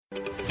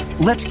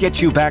Let's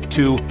get you back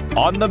to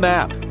On the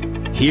Map.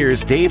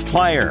 Here's Dave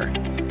Plyer.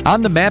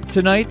 On the map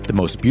tonight, the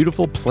most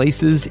beautiful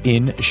places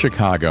in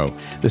Chicago.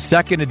 The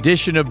second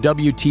edition of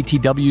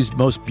WTTW's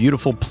Most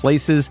Beautiful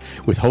Places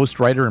with host,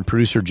 writer, and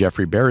producer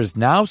Geoffrey Baer is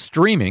now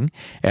streaming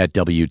at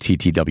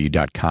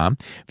WTTW.com.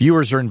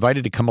 Viewers are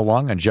invited to come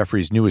along on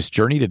Geoffrey's newest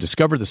journey to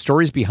discover the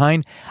stories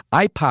behind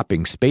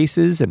eye-popping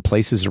spaces and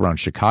places around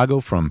Chicago,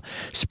 from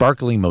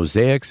sparkling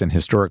mosaics and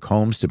historic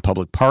homes to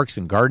public parks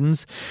and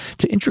gardens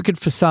to intricate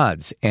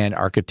facades and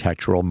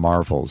architectural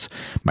marvels.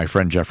 My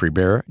friend Geoffrey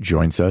Baer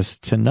joins us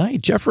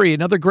tonight. Geoffrey,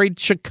 another great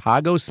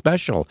Chicago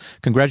special.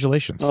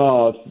 Congratulations.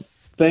 Oh,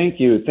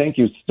 thank you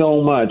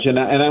so much. And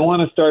I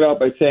want to start out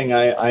by saying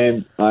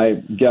I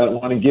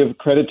want to give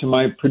credit to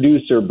my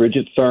producer,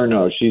 Bridget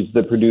Sarno. She's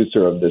the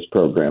producer of this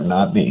program,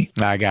 not me.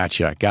 I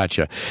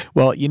gotcha.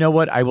 Well, you know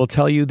what? I will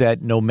tell you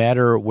that no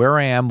matter where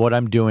I am, what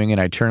I'm doing,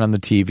 and I turn on the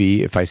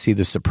TV, if I see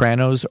The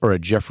Sopranos or a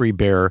Geoffrey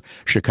Baer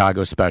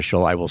Chicago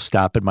special, I will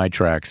stop at my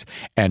tracks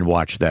and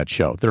watch that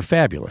show. They're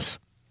fabulous.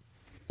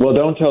 Well,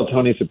 don't tell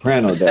Tony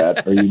Soprano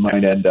that, or you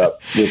might end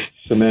up with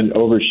cement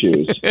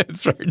overshoes.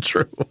 That's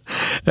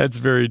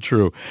very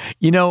true.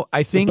 You know,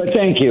 I think... But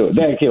thank you.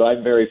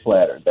 I'm very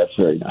flattered. That's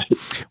very nice.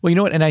 Well, you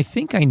know what? And I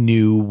think I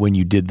knew when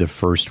you did the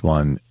first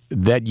one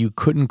that you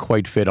couldn't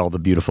quite fit all the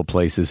beautiful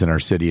places in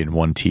our city in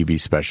one TV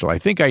special. I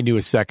think I knew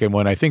a second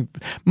one. I think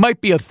might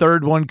be a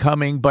third one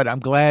coming, but I'm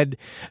glad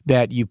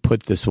that you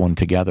put this one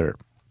together.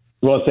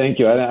 Well, thank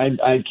you.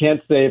 I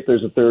can't say if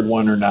there's a third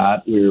one or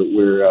not.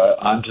 We're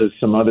on to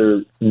some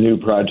other new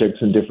projects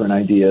and different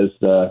ideas.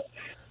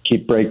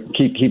 Keep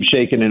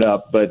shaking it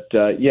up. But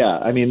yeah,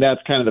 I mean,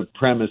 that's kind of the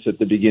premise at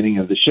the beginning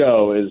of the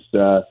show is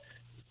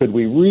could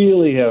we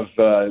really have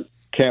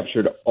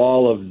captured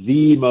all of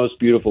the most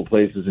beautiful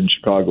places in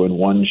Chicago in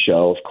one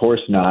show? Of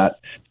course not.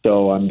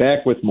 So I'm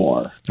back with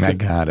more. I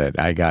got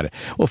it.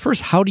 Well,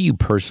 first, how do you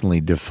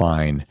personally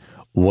define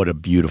what a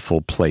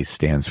beautiful place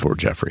stands for,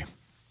 Geoffrey?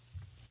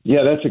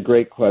 Yeah, that's a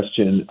great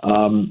question.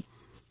 And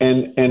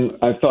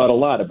I've thought a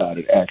lot about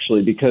it,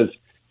 actually, because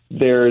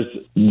there's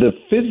the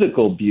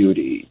physical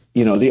beauty,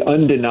 you know, the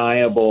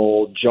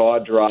undeniable,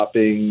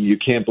 jaw-dropping, you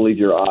can't believe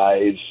your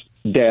eyes,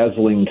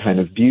 dazzling kind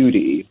of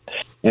beauty.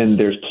 And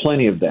there's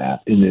plenty of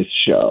that in this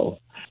show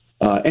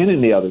and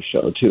in the other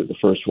show, too, the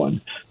first one.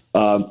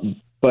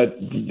 But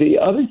the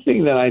other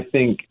thing that I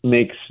think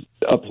makes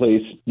a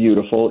place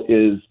beautiful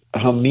is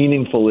how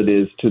meaningful it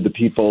is to the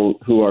people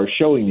who are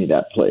showing me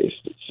that place.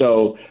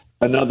 So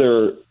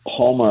another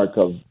hallmark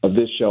of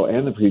this show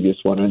and the previous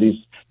one are these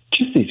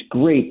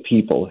great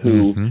people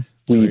who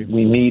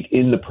we meet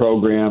in the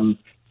program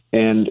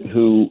and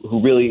who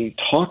really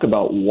talk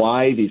about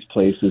why these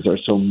places are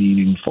so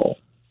meaningful.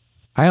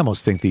 I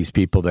almost think these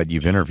people that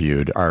you've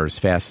interviewed are as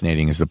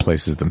fascinating as the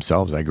places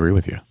themselves. I agree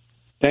with you.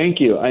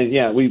 Thank you.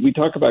 We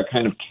talk about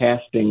kind of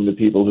casting the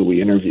people who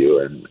we interview,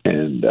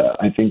 and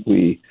I think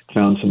we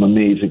found some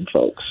amazing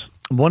folks.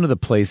 One of the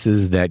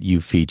places that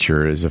you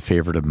feature is a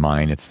favorite of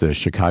mine. It's the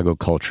Chicago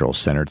Cultural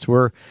Center. It's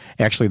where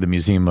actually the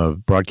Museum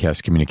of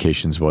Broadcast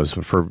Communications was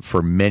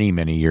for many,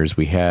 many years.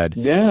 We had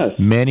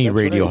many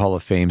Radio Hall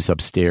of Fames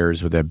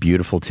upstairs with that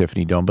beautiful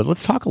Tiffany dome. But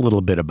let's talk a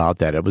little bit about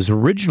that. It was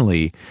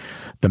originally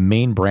the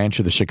main branch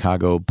of the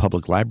Chicago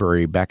Public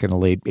Library back in the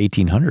late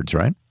 1800s,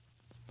 right?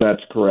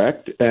 That's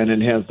correct. And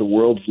it has the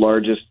world's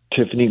largest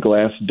Tiffany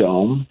glass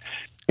dome.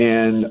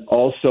 And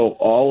also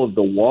all of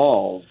the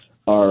walls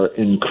are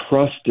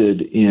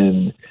encrusted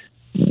in,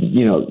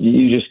 you know,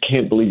 you just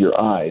can't believe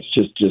your eyes.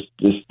 Just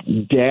this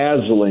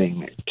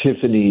dazzling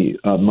Tiffany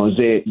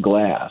mosaic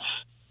glass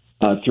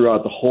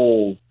throughout the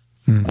whole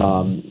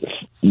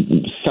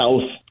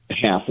south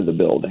half of the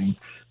building.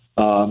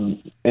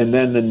 And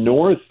then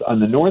on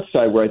the north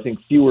side, where I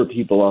think fewer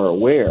people are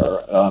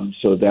aware,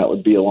 so that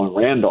would be along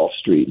Randolph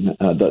Street.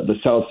 The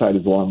south side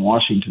is along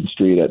Washington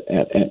Street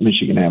at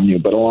Michigan Avenue.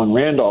 But along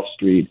Randolph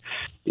Street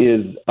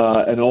is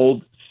an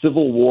old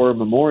Civil War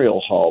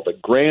Memorial Hall, the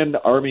Grand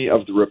Army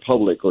of the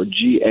Republic, or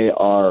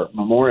GAR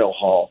Memorial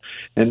Hall.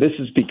 And this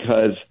is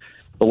because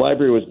the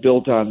library was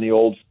built on the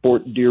old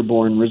Fort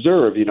Dearborn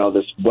Reserve, you know,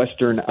 this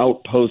western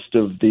outpost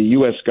of the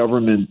U.S.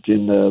 government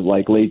in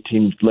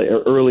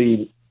the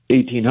early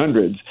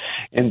 1800s.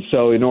 And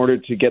so in order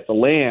to get the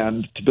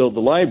land to build the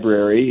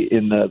library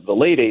in the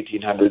late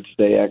 1800s,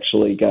 they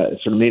actually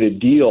made a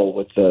deal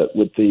with the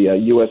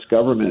U.S.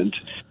 government,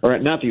 or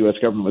not the U.S.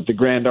 government, with the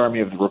Grand Army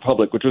of the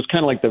Republic, which was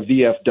kind of like the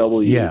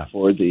VFW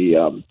for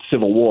the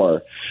Civil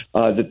War,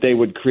 that they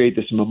would create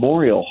this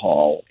memorial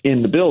hall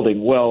in the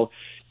building. Well,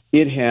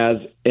 it has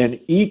an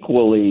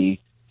equally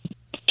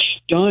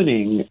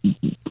stunning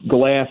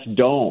glass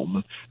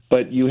dome,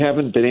 but you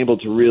haven't been able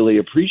to really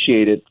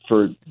appreciate it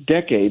for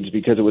decades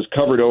because it was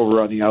covered over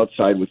on the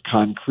outside with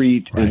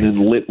concrete and then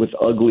lit with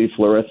ugly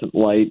fluorescent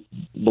light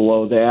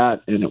below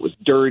that, and it was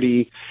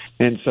dirty.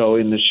 And so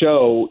in the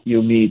show,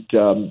 you meet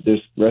this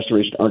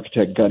restoration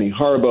architect, Gunny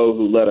Harbo,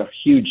 who led a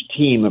huge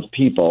team of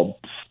people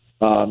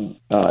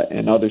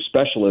and other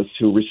specialists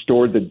who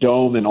restored the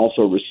dome and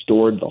also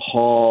restored the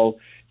hall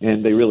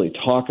and they really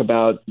talk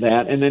about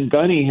that. And then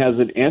Gunny has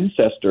an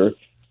ancestor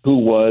who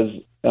was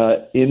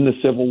in the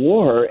Civil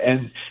War,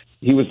 and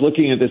he was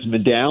looking at this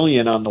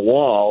medallion on the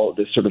wall,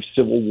 this sort of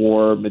Civil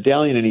War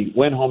medallion, and he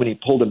went home and he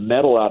pulled a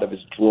medal out of his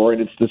drawer,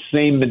 and it's the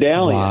same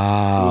medallion.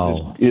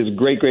 Wow. It was his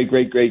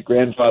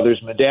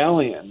great-great-great-great-grandfather's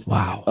medallion.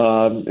 Wow.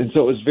 And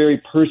so it was very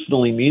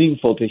personally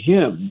meaningful to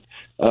him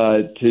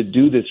to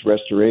do this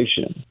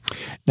restoration.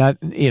 Now,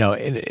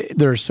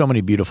 there are so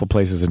many beautiful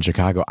places in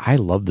Chicago. I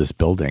love this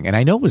building, and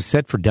I know it was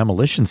set for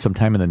demolition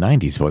sometime in the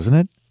 90s, wasn't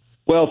it?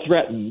 Well,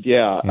 threatened,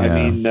 yeah. I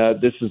mean,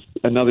 this is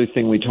another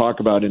thing we talk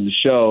about in the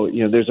show.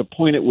 There's a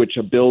point at which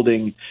a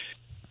building,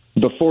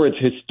 before it's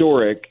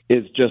historic,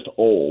 is just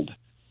old.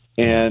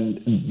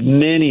 And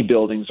many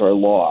buildings are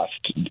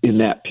lost in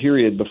that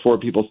period before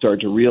people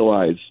start to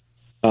realize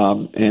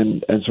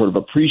and sort of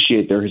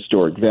appreciate their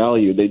historic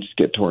value. They just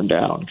get torn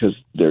down because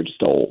they're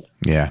just old.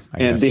 Yeah.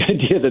 And the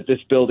idea that this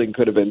building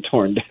could have been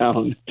torn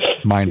down,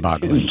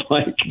 mind-boggling. Is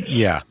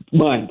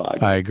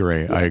mind-boggling. I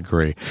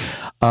agree.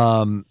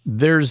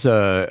 There's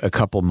a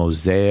couple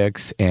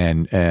mosaics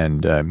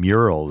and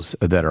murals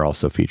that are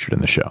also featured in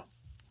the show.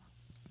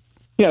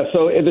 Yeah,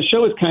 so the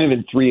show is kind of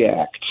in 3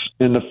 acts.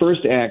 And the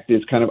first act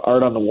is kind of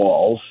art on the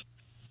walls.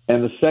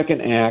 And the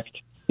second act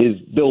is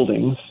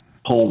buildings,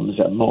 homes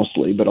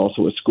mostly, but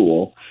also a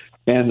school.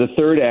 And the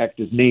third act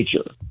is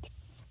nature.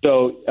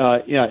 So,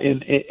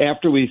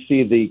 after we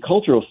see the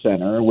cultural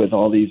center with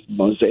all these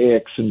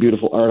mosaics and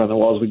beautiful art on the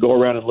walls, we go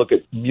around and look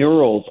at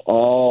murals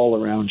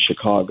all around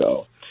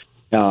Chicago.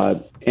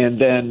 And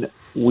then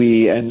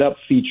we end up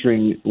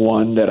featuring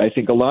one that I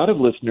think a lot of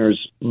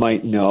listeners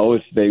might know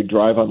if they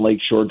drive on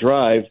Lakeshore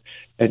Drive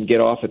and get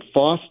off at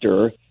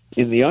Foster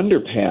in the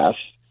underpass.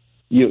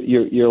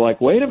 You're like,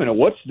 wait a minute,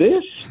 what's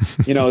this?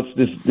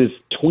 It's this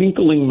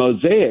twinkling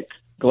mosaic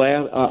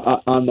glass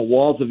on the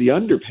walls of the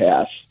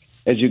underpass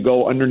as you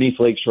go underneath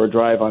Lakeshore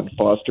Drive on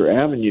Foster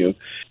Avenue.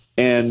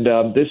 And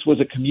this was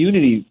a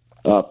community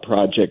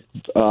project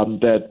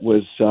that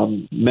was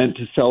meant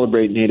to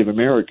celebrate Native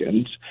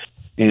Americans.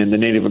 And the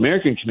Native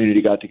American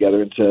community got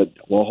together and said,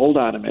 well, hold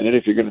on a minute.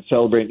 If you're going to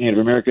celebrate Native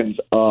Americans,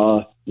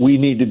 we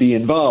need to be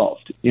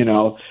involved,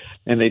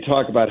 And they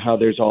talk about how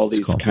there's all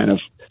these kind of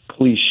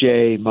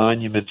cliche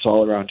monuments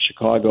all around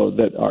Chicago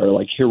that are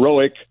like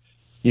heroic,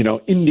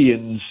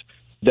 Indians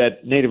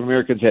that Native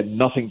Americans had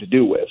nothing to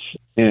do with.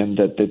 And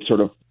that sort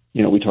of,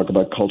 we talk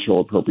about cultural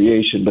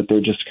appropriation, but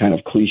they're just kind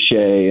of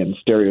cliche and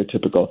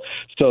stereotypical.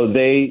 So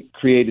they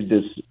created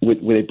this,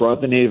 they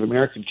brought the Native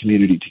American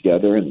community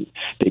together, and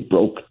they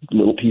broke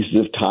little pieces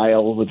of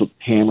tile with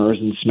hammers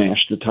and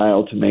smashed the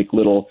tile to make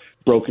little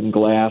broken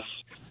glass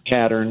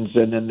patterns.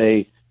 And then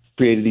they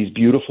created these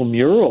beautiful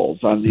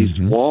murals on these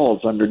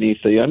walls underneath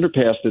the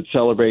underpass that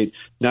celebrate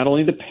not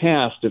only the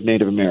past of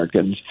Native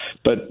Americans,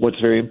 but what's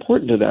very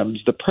important to them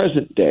is the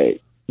present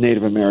day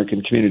Native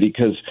American community,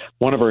 because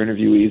one of our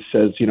interviewees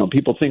says,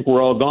 people think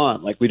we're all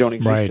gone, like we don't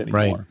exist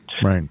anymore.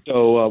 Right.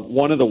 So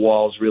one of the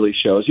walls really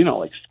shows,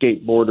 like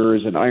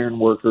skateboarders and iron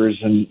workers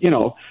and,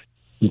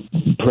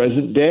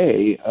 present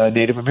day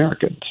Native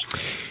Americans.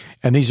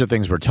 And these are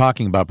things we're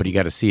talking about, but you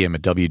got to see them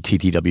at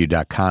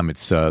WTTW.com.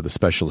 It's the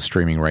special is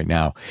streaming right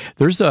now.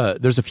 There's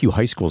a few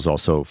high schools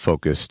also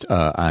focused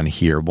on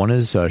here. One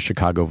is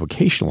Chicago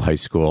Vocational High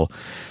School.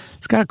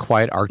 It's got a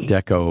quiet Art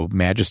Deco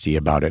majesty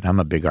about it. I'm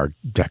a big Art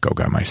Deco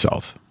guy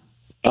myself.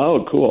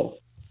 Oh, cool.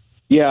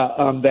 Yeah,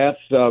 that's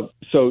so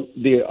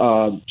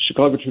the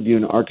Chicago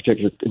Tribune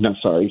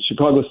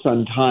Chicago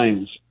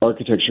Sun-Times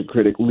architecture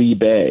critic Lee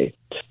Bay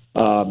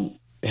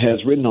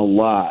has written a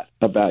lot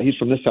about, he's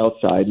from the South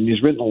Side, and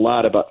he's written a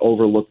lot about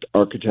overlooked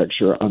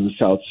architecture on the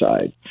South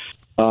Side.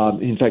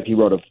 In fact, he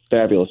wrote a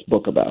fabulous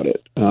book about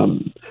it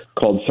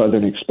called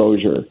Southern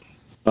Exposure.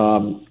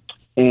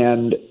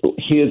 And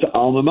his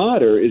alma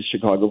mater is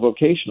Chicago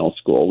Vocational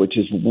School, which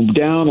is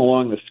down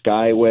along the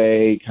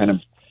Skyway, kind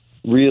of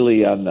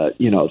really on the,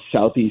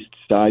 southeast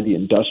side, the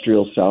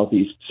industrial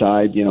southeast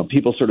side.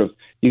 People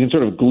you can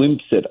sort of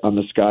glimpse it on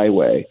the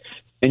Skyway.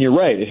 And you're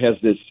right, it has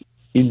this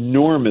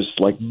enormous,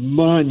 like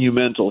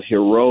monumental,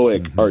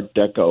 heroic Art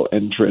Deco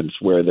entrance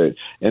where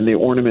the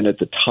ornament at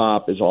the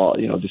top is all,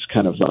 this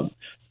kind of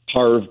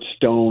carved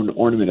stone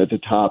ornament at the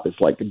top is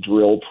like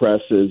drill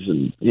presses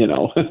and,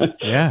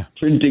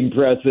 printing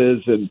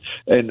presses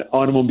and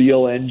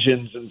automobile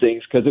engines and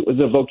things, because it was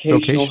a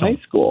vocational high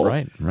school.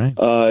 Right.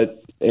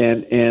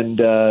 And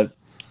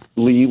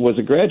Lee was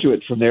a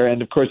graduate from there.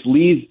 And of course,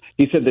 he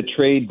said the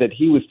trade that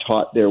he was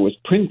taught there was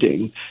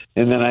printing.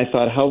 And then I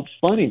thought, how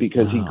funny,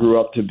 because he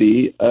grew up to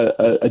be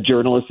a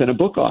journalist and a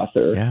book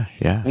author.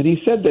 Yeah. And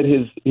he said that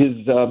his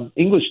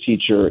English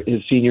teacher,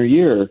 his senior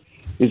year,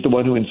 is the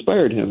one who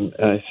inspired him.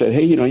 I said,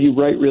 hey, you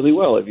write really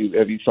well. Have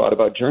you thought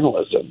about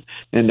journalism?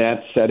 And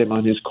that set him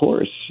on his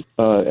course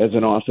as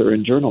an author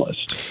and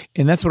journalist.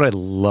 And that's what I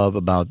love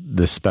about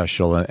this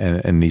special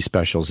and these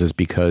specials, is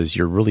because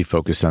you're really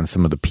focused on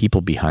some of the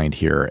people behind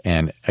here.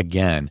 And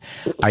again,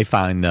 I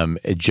find them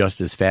just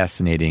as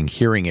fascinating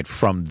hearing it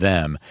from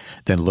them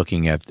than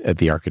looking at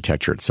the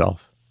architecture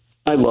itself.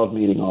 I love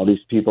meeting all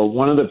these people.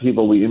 One of the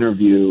people we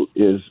interview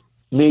is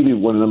maybe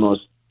one of the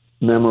most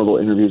memorable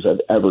interviews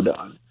I've ever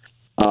done.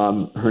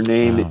 Her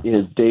name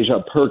is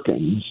Deja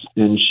Perkins,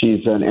 and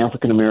she's an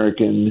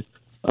African-American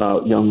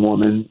young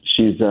woman.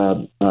 She's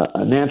a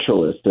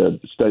naturalist,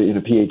 studying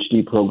a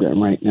PhD program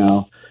right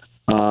now.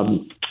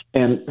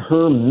 And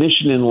her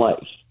mission in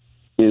life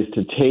is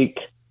to take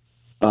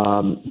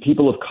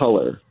people of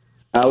color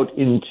out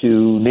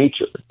into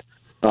nature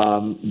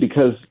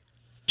because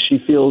she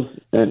feels,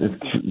 and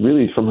it's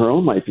really from her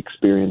own life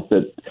experience,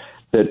 that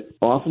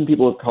often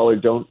people of color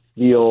don't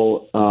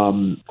feel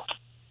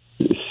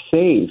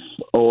safe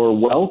or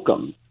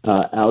welcome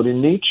out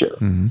in nature.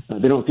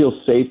 They don't feel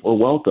safe or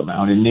welcome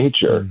out in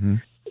nature.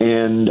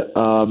 And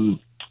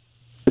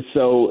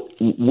so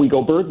we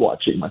go bird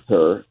watching with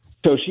her.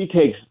 So she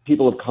takes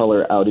people of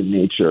color out in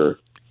nature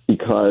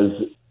because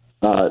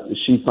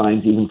she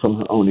finds, even from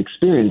her own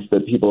experience,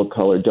 that people of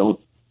color don't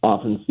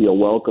often feel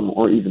welcome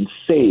or even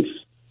safe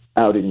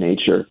out in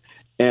nature.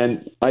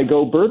 And I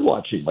go bird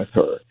watching with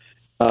her.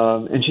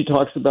 And she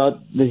talks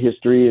about the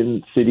history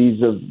in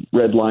cities of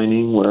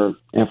redlining where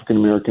African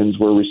Americans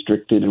were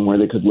restricted and where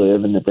they could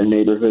live, and that their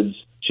neighborhoods,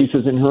 she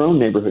says in her own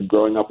neighborhood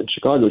growing up in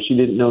Chicago, she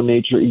didn't know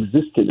nature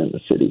existed in the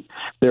city.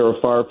 There are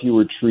far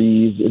fewer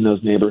trees in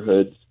those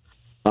neighborhoods.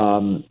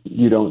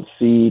 You don't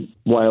see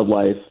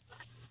wildlife.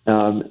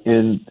 And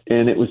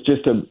it was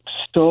just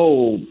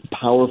so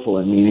powerful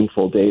and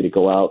meaningful day to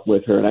go out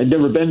with her. And I'd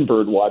never been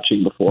bird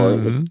watching before.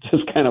 It was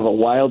just kind of a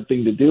wild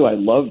thing to do. I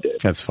loved it.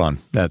 That's fun.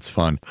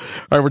 All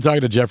right, we're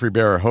talking to Geoffrey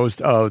Baer,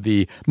 host of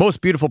the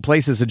Most Beautiful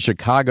Places in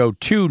Chicago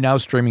 2, now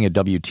streaming at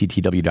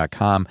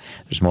WTTW.com.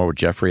 There's more with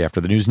Geoffrey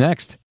after the news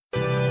next.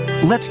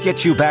 Let's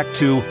get you back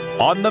to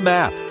On the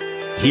Map.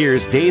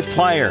 Here's Dave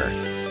Plyer.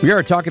 We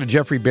are talking to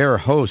Geoffrey Baer,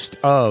 host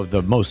of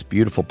the Most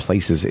Beautiful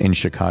Places in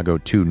Chicago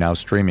 2, now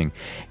streaming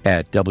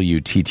at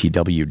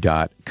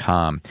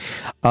WTTW.com.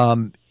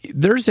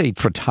 There's a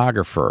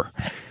photographer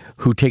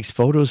who takes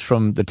photos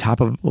from the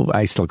top of,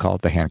 I still call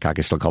it the Hancock,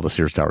 I still call the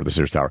Sears Tower the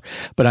Sears Tower,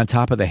 but on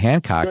top of the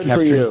Hancock,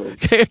 capturing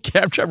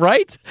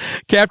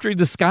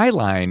the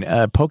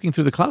skyline, poking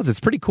through the clouds. It's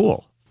pretty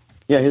cool.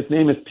 Yeah, his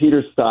name is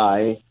Peter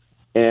Stye,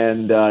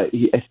 and I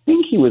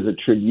think he was a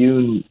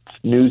Tribune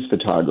news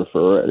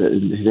photographer.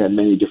 He had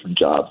many different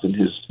jobs in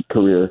his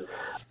career.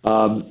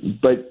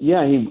 But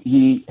yeah,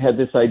 he had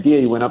this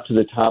idea. He went up to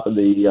the top of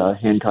the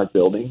Hancock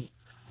building.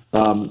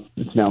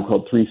 It's now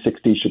called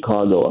 360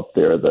 Chicago up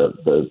there,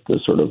 the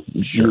sort of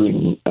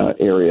viewing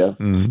area.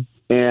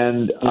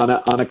 And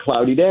on a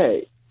cloudy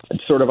day,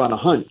 sort of on a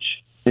hunch.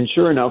 And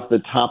sure enough, the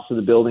tops of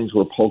the buildings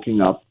were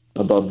poking up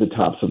above the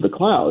tops of the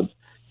clouds.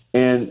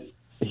 And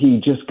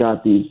he just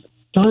got these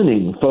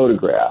stunning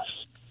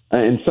photographs.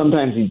 And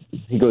sometimes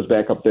he goes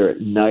back up there at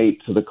night,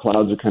 so the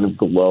clouds are kind of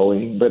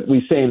glowing. But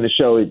we say in the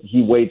show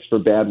he waits for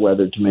bad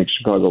weather to make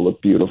Chicago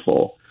look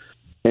beautiful.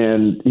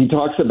 And he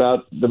talks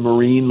about the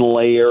marine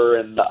layer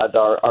and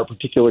our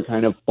particular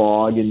kind of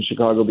fog in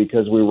Chicago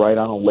because we're right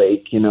on a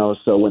lake,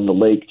 so when the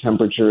lake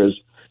temperature is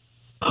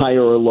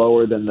higher or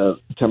lower than the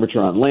temperature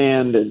on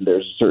land and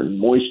there's certain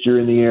moisture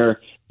in the air,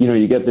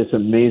 you get this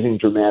amazing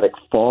dramatic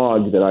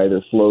fog that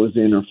either flows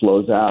in or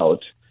flows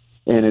out.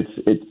 And it's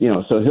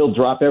so he'll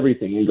drop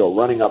everything and go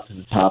running up to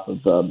the top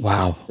of the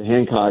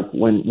Hancock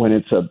when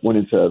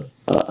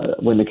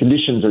the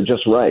conditions are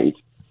just right.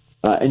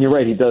 And you're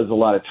right, he does a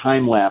lot of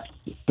time lapse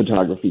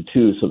photography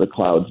too, so the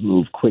clouds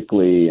move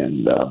quickly,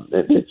 and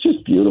it's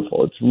just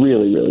beautiful. It's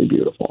really, really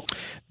beautiful.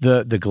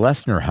 The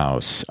Glessner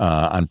House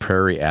on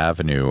Prairie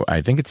Avenue, I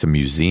think it's a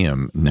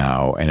museum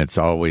now, and it's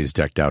always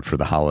decked out for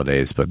the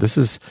holidays. But this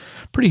is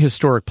a pretty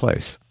historic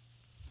place.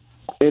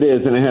 It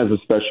is, and it has a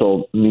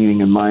special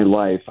meaning in my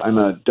life. I'm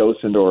a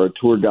docent or a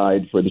tour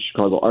guide for the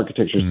Chicago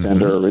Architecture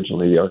Center,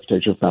 originally the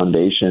Architecture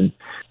Foundation,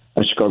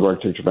 Chicago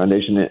Architecture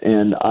Foundation,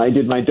 and I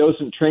did my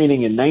docent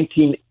training in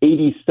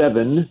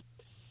 1987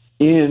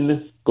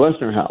 in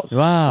Glessner House.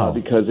 Wow!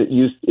 Because it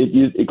used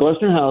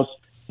Glessner House.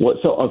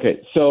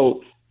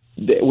 So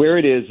where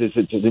it is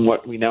it's in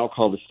what we now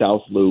call the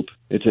South Loop.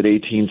 It's at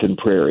 18th and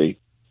Prairie,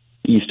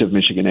 east of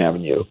Michigan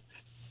Avenue,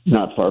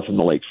 not far from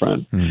the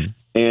lakefront.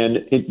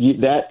 And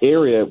that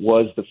area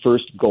was the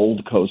first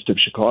Gold Coast of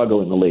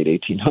Chicago in the late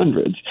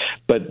 1800s.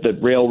 But the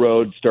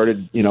railroad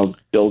started,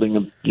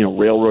 building,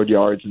 railroad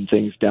yards and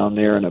things down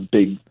there, and a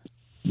big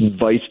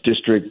vice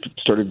district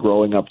started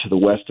growing up to the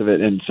west of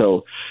it. And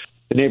so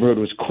the neighborhood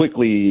was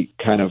quickly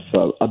kind of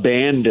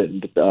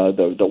abandoned.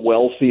 The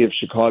wealthy of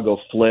Chicago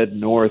fled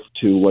north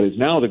to what is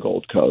now the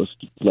Gold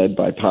Coast, led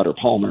by Potter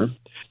Palmer.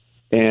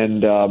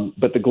 And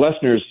but the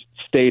Glessners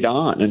stayed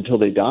on until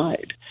they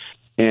died.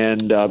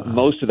 And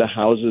most of the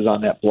houses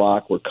on that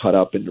block were cut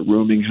up into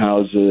rooming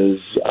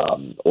houses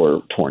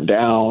or torn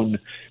down.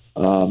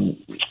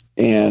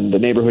 And the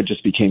neighborhood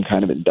just became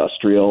kind of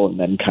industrial and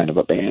then kind of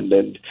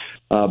abandoned.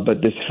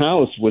 But this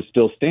house was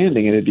still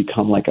standing, and it had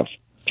become like a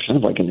kind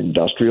of like an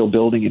industrial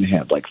building and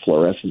had like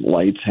fluorescent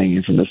lights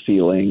hanging from the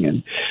ceiling.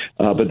 And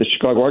but the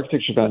Chicago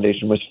Architecture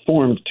Foundation was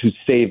formed to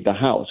save the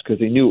house because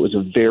they knew it was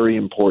a very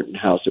important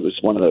house. It was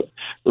one of the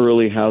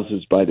early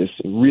houses by this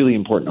really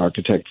important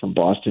architect from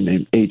Boston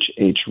named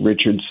H.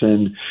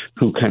 Richardson,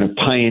 who kind of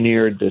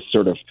pioneered this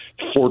sort of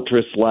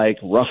fortress-like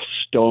rough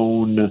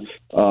stone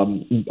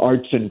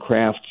arts and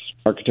crafts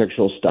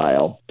architectural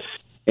style.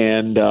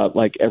 And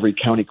like every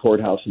county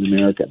courthouse in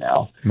America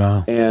now,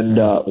 and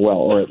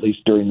or at least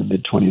during the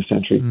mid 20th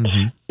century,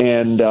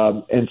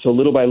 and so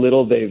little by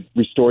little they've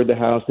restored the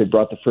house. They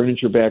brought the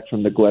furniture back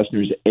from the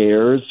Glessner's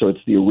heirs, so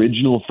it's the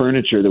original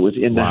furniture that was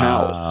in the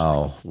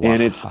house,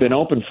 and it's been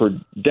open for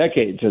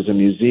decades as a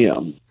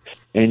museum.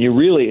 And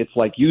it's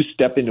like you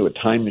step into a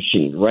time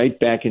machine right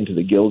back into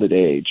the Gilded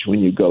Age when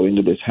you go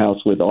into this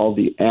house with all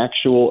the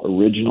actual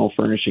original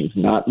furnishings,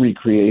 not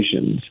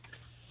recreations.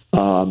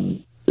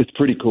 It's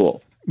pretty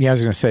cool. Yeah, I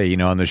was going to say,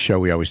 on the show,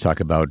 we always talk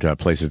about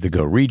places to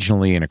go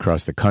regionally and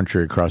across the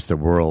country, across the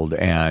world.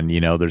 And,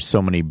 there's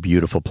so many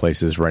beautiful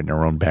places right in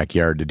our own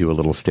backyard to do a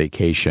little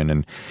staycation.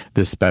 And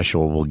this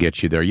special will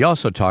get you there. You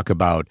also talk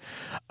about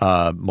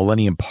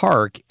Millennium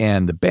Park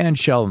and the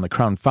Bandshell and the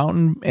Crown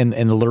Fountain and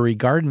the Lurie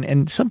Garden.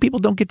 And some people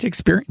don't get to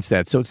experience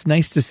that. So it's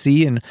nice to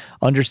see and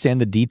understand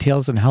the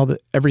details and how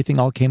everything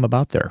all came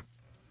about there.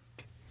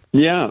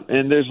 Yeah,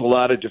 and there's a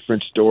lot of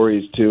different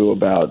stories, too,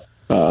 about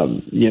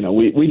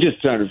we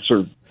just sort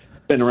of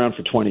been around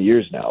for 20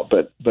 years now,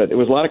 but it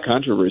was a lot of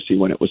controversy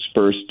when it was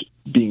first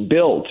being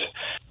built.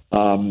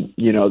 There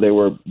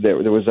was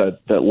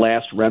the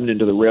last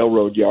remnant of the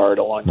railroad yard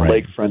along the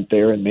lakefront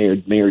there, and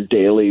Mayor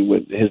Daley,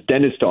 with his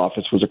dentist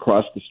office, was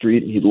across the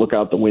street, and he'd look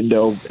out the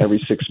window every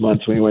 6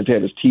 months when he went to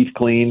have his teeth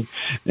cleaned,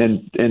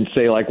 and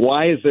say, like,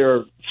 why is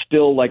there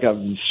still like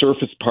a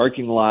surface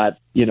parking lot,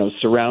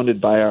 surrounded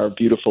by our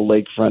beautiful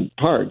lakefront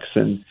parks?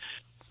 And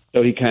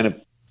so he kind of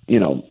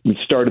we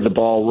started the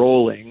ball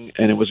rolling,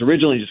 and it was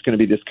originally just going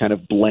to be this kind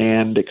of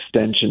bland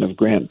extension of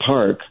Grant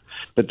Park,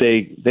 but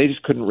they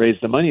just couldn't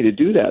raise the money to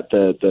do that.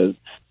 The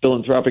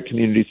philanthropic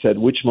community said,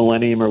 "Which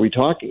millennium are we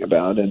talking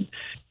about?" And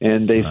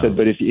they said,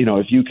 "But if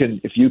you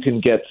can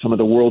get some of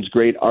the world's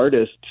great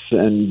artists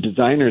and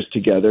designers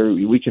together,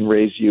 we can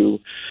raise you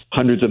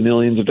hundreds of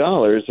millions of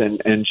dollars."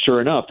 And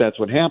sure enough, that's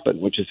what happened,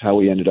 which is how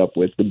we ended up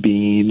with the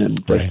Bean and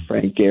the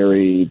Frank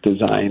Gehry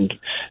designed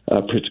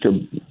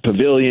Pritzker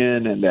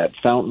Pavilion and that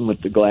fountain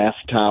with the glass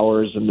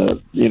towers and the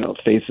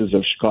faces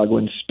of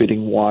Chicagoans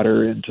spitting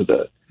water into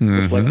the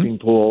reflecting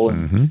pool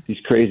and these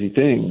crazy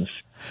things.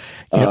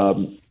 Yep.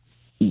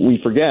 We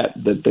forget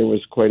that there was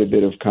quite a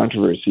bit of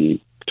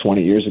controversy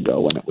 20 years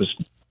ago when it was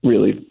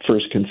really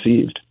first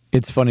conceived.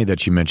 It's funny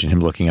that you mentioned him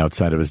looking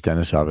outside of his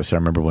dentist's office. I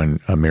remember when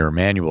Mayor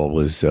Emanuel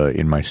was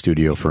in my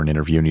studio for an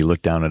interview, and he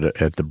looked down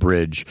at the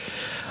bridge,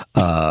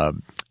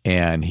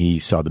 and he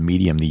saw the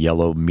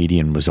yellow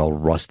median was all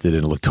rusted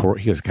and looked horrible.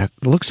 He goes, "God,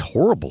 it looks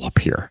horrible up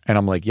here." And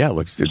I'm like, "Yeah, it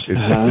looks."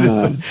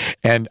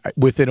 And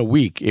within a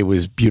week, it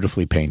was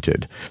beautifully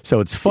painted.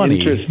 So it's funny.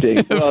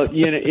 Interesting. Well,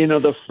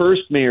 the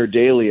first Mayor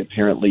Daley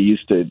apparently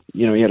used to,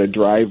 he had a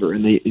driver,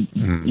 and they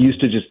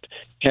used to just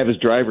have his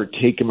driver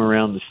take him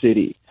around the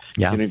city.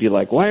 Yeah. And he'd be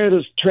like, "Why are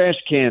those trash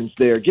cans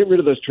there? Get rid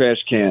of those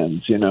trash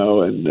cans, and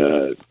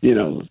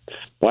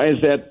why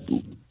is that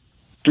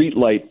street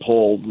light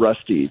pole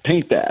rusty?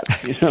 Paint that."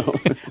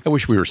 I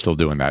wish we were still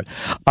doing that.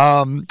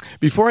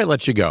 Before I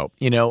let you go,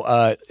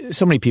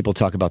 so many people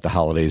talk about the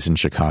holidays in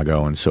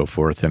Chicago and so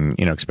forth, and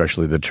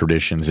especially the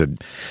traditions at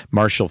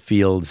Marshall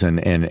Fields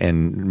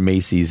and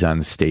Macy's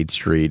on State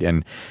Street,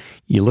 and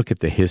you look at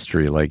the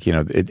history, like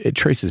it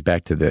traces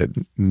back to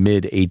the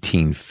mid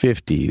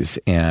 1850s,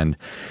 and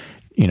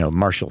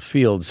Marshall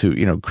Fields,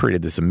 who,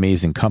 created this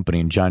amazing company,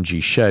 and John G.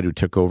 Shedd, who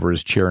took over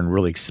his chair and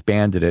really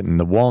expanded it, and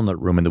the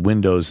Walnut Room and the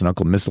windows and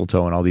Uncle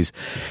Mistletoe and all these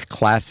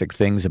classic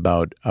things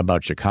about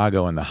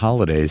Chicago and the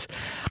holidays.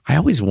 I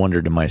always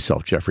wondered to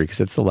myself, Geoffrey,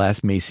 because it's the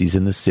last Macy's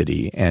in the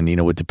city, and,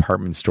 with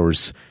department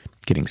stores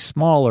getting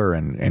smaller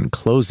and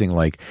closing,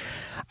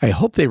 I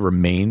hope they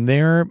remain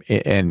there,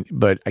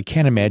 but I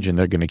can't imagine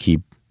they're going to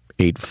keep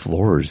 8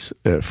 floors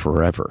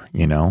forever,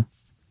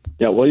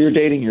 Yeah, well, you're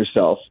dating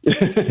yourself.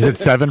 Is it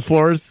 7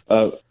 floors?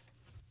 No.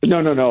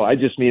 I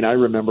just mean I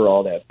remember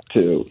all that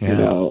too.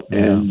 Yeah.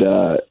 And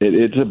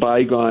it's a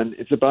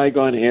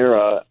bygone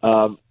era.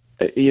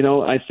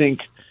 I think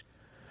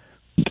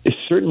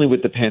certainly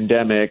with the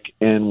pandemic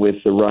and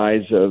with the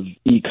rise of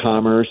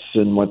e-commerce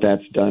and what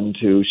that's done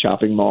to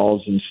shopping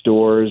malls and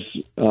stores,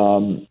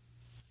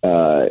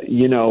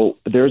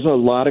 there's a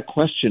lot of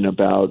question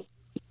about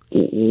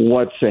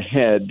what's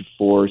ahead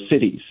for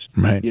cities,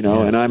 right?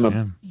 And I'm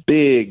a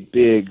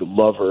big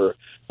lover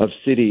of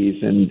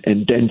cities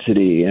and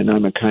density, and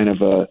I'm a kind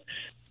of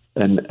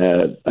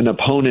an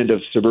opponent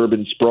of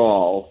suburban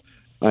sprawl.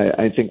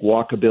 I think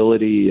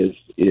walkability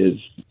is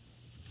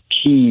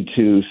key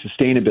to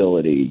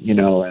sustainability,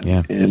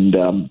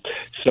 and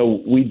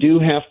so we do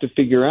have to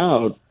figure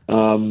out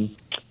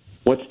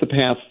what's the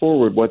path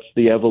forward, what's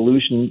the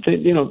evolution.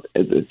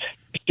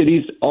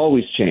 Cities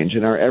always change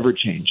and are ever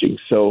changing.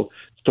 So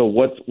So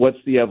what's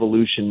the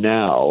evolution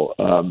now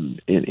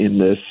in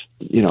this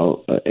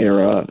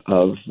era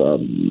of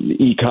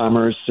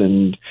e-commerce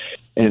and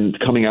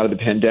coming out of the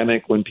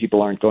pandemic when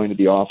people aren't going to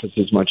the office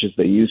as much as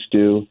they used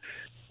to,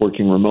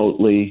 working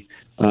remotely?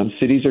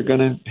 Cities are going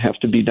to have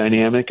to be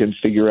dynamic and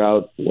figure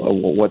out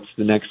what's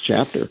the next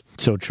chapter.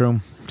 So true.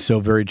 So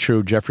very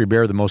true. Geoffrey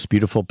Baer, The Most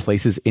Beautiful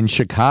Places in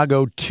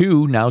Chicago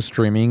 2, now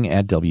streaming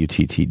at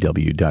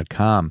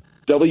WTTW.com.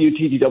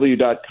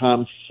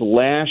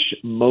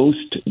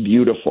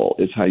 WTTW.com/mostbeautiful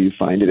is how you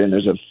find it. And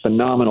there's a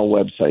phenomenal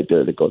website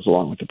there that goes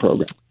along with the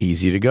program.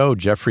 Easy to go.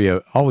 Geoffrey,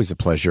 always a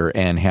pleasure,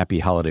 and happy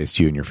holidays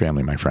to you and your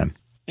family, my friend.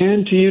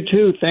 And to you,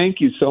 too.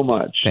 Thank you so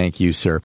much. Thank you, sir.